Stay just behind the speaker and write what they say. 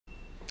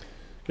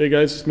Hey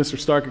guys, it's Mr.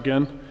 Stark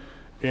again,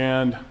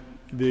 and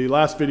the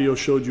last video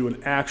showed you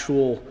an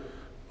actual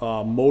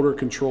motor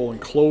control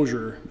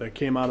enclosure that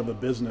came out of a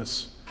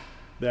business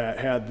that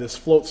had this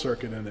float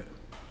circuit in it.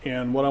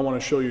 And what I want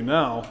to show you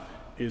now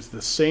is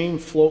the same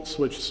float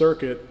switch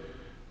circuit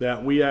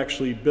that we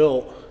actually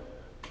built,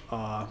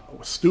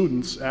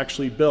 students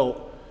actually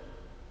built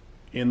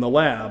in the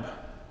lab.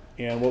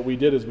 And what we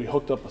did is we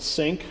hooked up a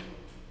sink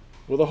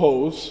with a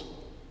hose,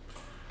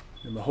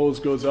 and the hose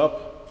goes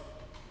up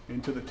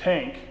into the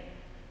tank,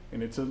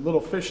 and it's a little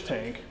fish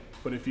tank,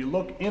 but if you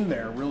look in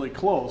there really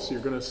close,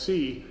 you're going to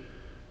see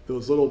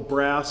those little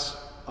brass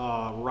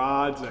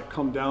rods that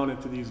come down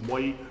into these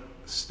white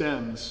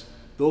stems.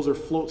 Those are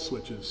float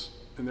switches,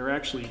 and they're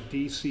actually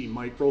DC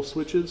micro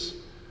switches.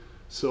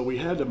 So we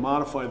had to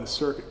modify the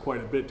circuit quite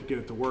a bit to get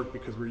it to work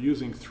because we're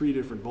using 3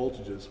 different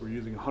voltages. We're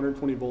using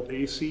 120 volt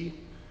AC,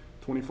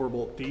 24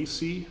 volt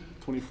DC,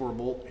 24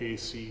 volt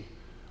AC,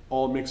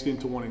 all mixed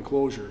into one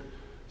enclosure.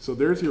 So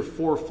there's your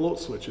 4 float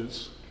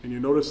switches, and you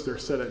notice they're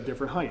set at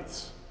different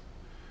heights.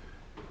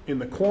 In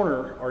the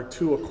corner are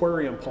 2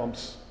 aquarium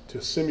pumps to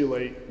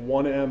simulate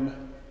 1M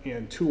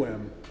and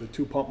 2M, the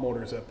 2 pump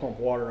motors that pump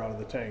water out of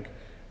the tank.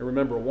 And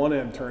remember,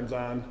 1M turns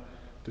on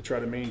to try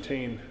to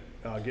maintain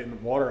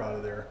getting water out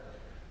of there.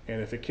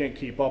 And if it can't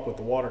keep up with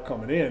the water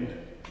coming in,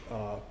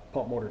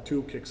 pump motor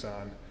 2 kicks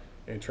on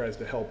and tries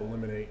to help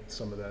eliminate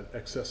some of that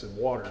excessive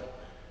water.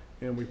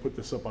 And we put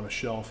this up on a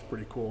shelf,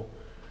 pretty cool.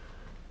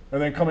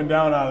 And then coming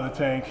down out of the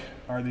tank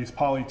are these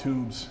poly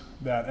tubes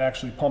that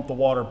actually pump the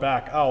water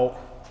back out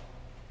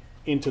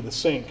into the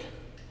sink.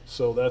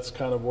 So that's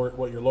kind of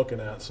what you're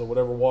looking at. So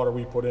whatever water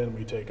we put in,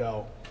 we take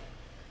out.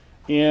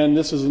 And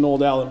this is an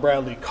old Allen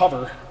Bradley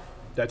cover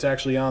that's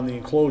actually on the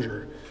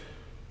enclosure.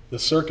 The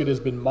circuit has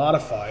been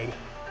modified,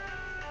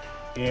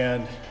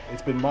 and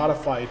it's been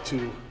modified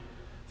to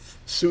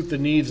suit the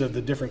needs of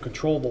the different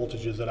control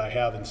voltages that I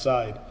have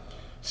inside.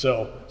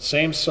 So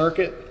same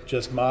circuit,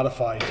 just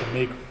modified to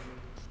make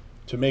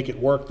it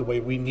work the way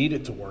we need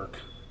it to work.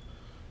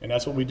 And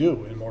that's what we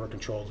do in motor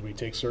controls. We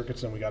take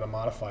circuits and we got to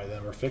modify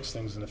them or fix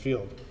things in the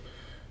field.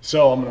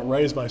 So I'm going to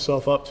raise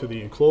myself up to the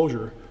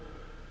enclosure.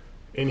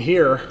 In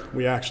here,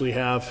 we actually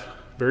have,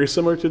 very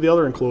similar to the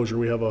other enclosure,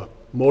 we have a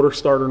motor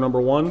starter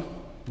number 1,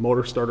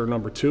 motor starter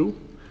number 2.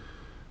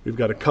 We've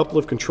got a couple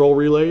of control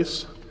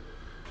relays.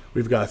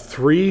 We've got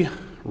 3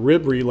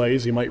 rib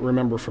relays you might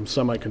remember from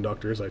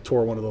semiconductors. I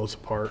tore one of those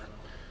apart.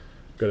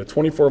 We've got a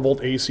 24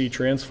 volt AC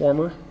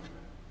transformer,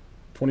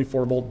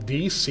 24 volt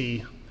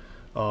DC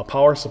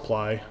power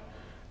supply,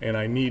 and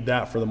I need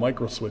that for the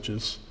micro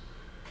switches.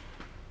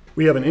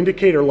 We have an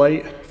indicator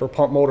light for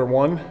pump motor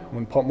 1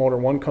 when pump motor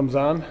 1 comes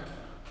on.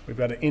 We've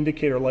got an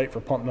indicator light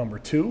for pump number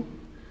 2.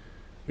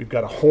 We've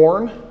got a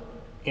horn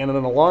and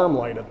an alarm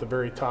light at the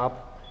very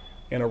top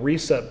and a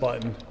reset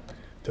button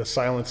to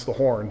silence the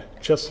horn,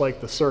 just like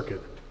the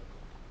circuit.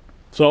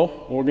 So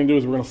what we're going to do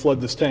is we're going to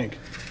flood this tank.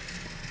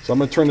 So I'm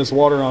going to turn this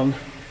water on,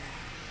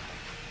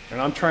 and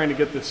I'm trying to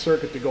get this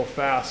circuit to go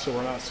fast so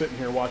we're not sitting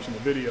here watching the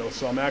video.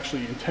 So I'm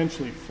actually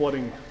intentionally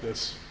flooding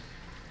this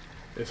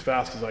as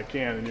fast as I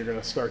can, and you're going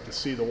to start to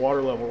see the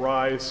water level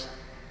rise.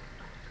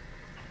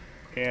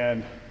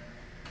 And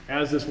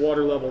as this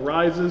water level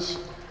rises,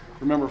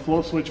 remember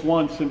float switch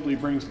 1 simply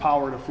brings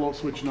power to float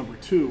switch number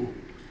 2,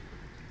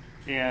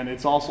 and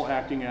it's also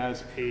acting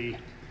as a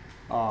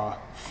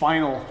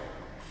final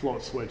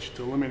float switch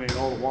to eliminate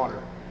all the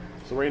water.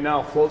 So right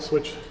now float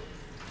switch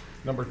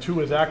number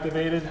 2 is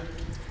activated.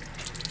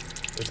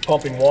 It's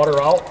pumping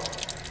water out.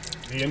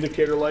 The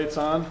indicator light's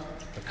on.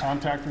 The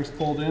contactor's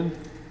pulled in.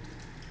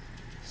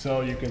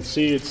 So you can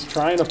see it's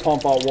trying to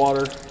pump out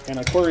water. An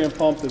aquarium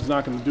pump is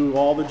not going to do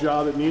all the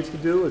job it needs to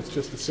do. It's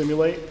just to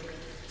simulate.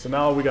 So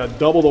now we got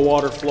double the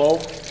water flow.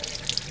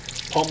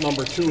 Pump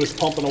number 2 is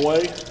pumping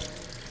away.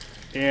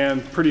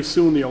 And pretty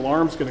soon the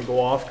alarm's going to go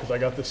off because I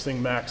got this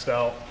thing maxed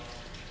out.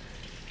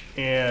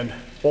 And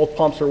both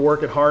pumps are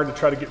working hard to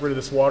try to get rid of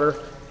this water.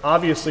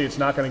 Obviously it's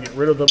not going to get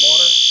rid of the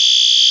water.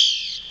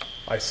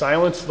 I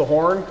silenced the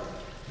horn.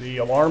 The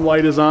alarm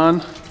light is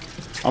on.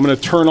 I'm going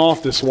to turn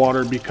off this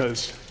water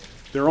because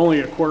they're only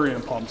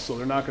aquarium pumps, so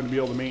they're not going to be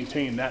able to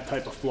maintain that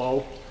type of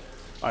flow.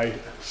 I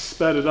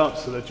sped it up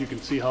so that you can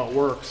see how it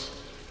works.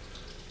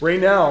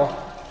 Right now,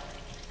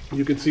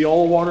 you can see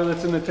all the water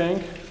that's in the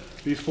tank.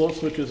 These float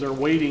switches are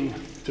waiting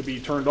to be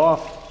turned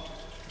off.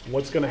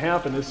 What's going to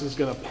happen, this is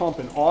going to pump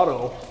in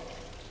auto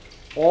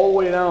all the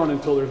way down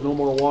until there's no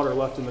more water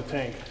left in the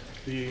tank.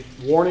 The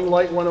warning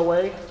light went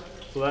away,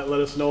 so that let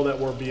us know that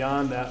we're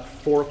beyond that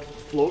 4th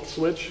float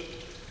switch.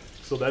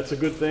 So that's a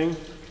good thing.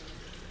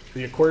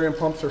 The aquarium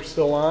pumps are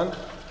still on.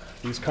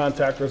 These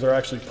contactors are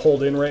actually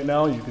pulled in right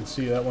now. You can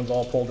see that one's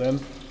all pulled in.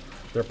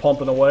 They're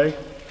pumping away.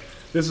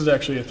 This is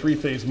actually a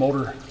 3-phase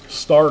motor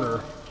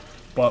starter,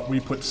 but we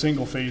put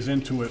single phase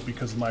into it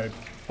because my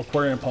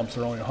aquarium pumps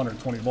are only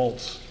 120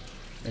 volts.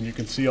 And you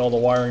can see all the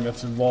wiring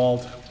that's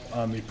involved.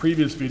 On the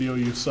previous video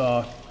you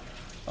saw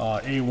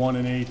A1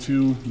 and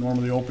A2,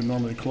 normally open,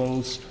 normally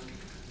closed.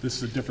 This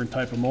is a different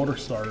type of motor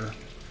starter.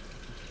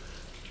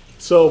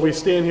 So we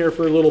stand here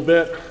for a little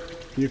bit.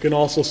 You can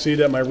also see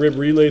that my rib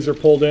relays are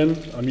pulled in.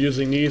 I'm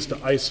using these to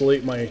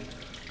isolate my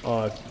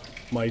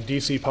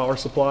DC power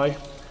supply.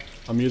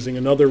 I'm using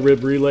another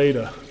rib relay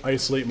to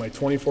isolate my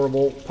 24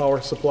 volt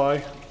power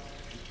supply.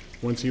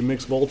 Once you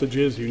mix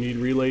voltages, you need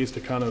relays to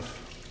kind of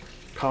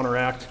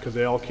counteract because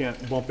they all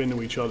can't bump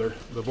into each other,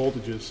 the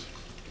voltages.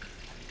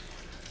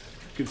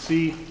 You can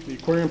see the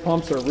aquarium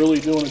pumps are really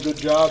doing a good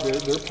job.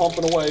 They're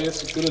pumping away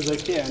as good as they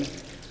can.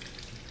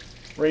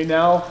 Right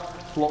now,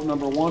 float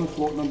number 1,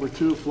 float number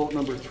 2, float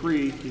number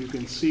 3, you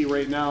can see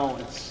right now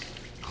it's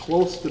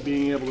close to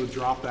being able to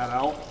drop that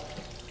out.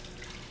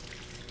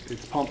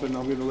 It's pumping.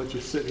 I'm going to let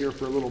you sit here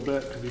for a little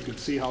bit because you can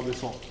see how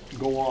this will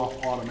go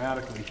off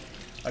automatically.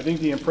 I think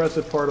the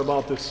impressive part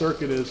about this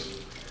circuit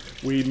is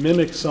we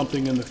mimicked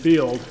something in the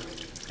field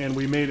and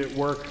we made it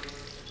work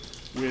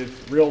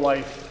with real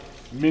life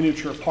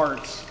miniature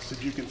parts so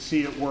that you can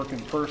see it work in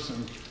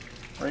person.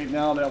 Right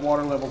now that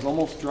water level's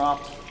almost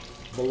dropped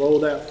below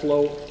that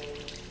float,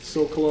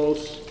 so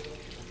close.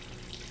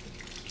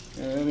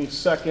 And any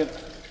second,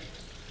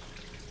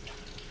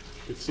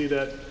 you can see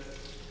that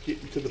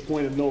getting to the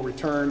point of no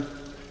return.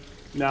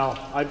 Now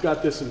I've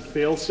got this in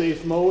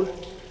fail-safe mode,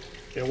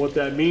 and what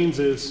that means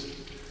is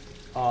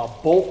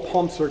both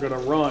pumps are going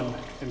to run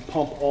and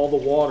pump all the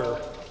water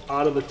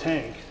out of the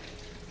tank.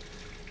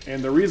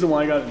 And the reason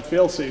why I got it in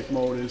fail-safe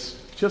mode is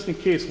just in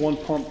case one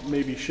pump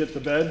maybe shit the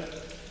bed,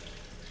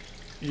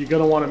 you're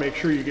going to want to make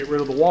sure you get rid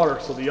of the water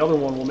so the other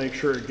one will make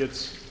sure it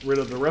gets rid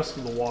of the rest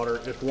of the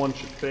water if one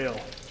should fail.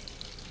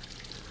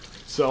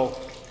 So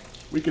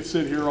we could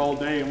sit here all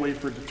day and wait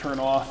for it to turn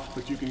off,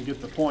 but you can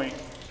get the point.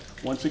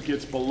 Once it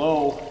gets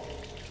below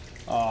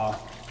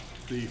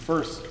the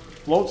first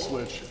float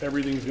switch,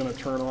 everything's going to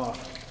turn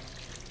off.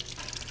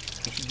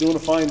 She's doing a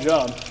fine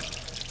job.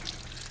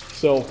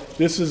 So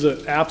this is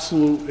an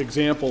absolute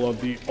example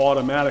of the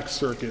automatic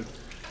circuit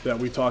that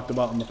we talked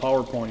about in the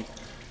PowerPoint.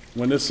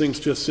 When this thing's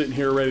just sitting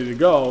here ready to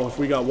go, if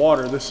we got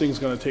water, this thing's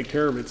going to take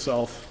care of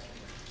itself.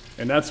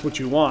 And that's what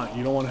you want.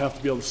 You don't want to have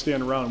to be able to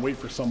stand around and wait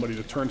for somebody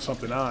to turn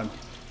something on.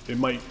 It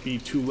might be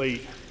too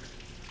late.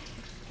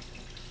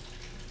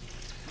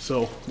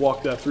 So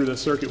walk that through the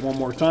circuit one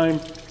more time.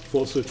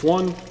 Float switch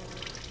 1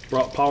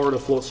 brought power to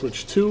float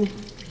switch 2.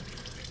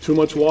 Too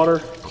much water,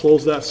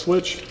 close that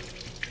switch.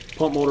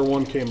 Pump motor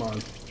 1 came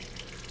on.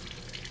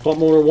 Pump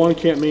motor 1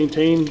 can't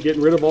maintain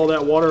getting rid of all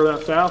that water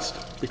that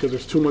fast because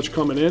there's too much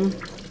coming in.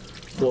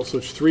 Float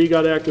switch 3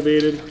 got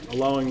activated,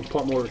 allowing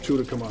pump motor 2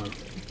 to come on.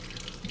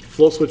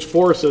 Float switch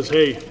 4 says,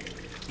 hey,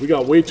 we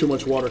got way too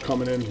much water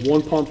coming in.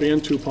 1 pump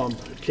and 2 pump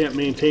can't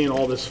maintain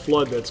all this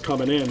flood that's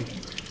coming in.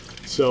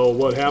 So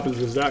what happens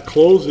is that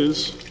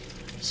closes,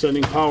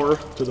 sending power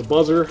to the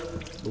buzzer,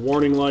 the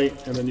warning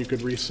light, and then you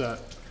could reset.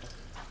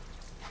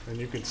 And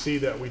you can see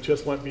that we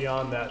just went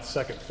beyond that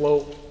second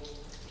float.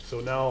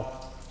 So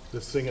now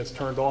this thing is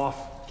turned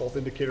off. Both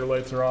indicator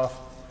lights are off.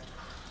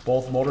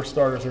 Both motor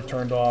starters are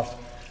turned off.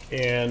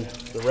 And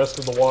the rest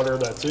of the water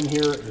that's in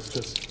here is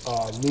just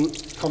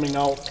coming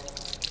out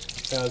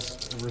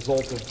as a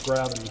result of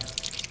gravity.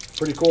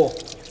 Pretty cool.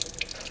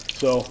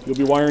 So you'll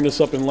be wiring this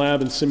up in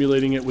lab and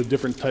simulating it with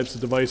different types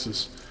of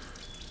devices.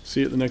 See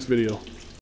you at the next video.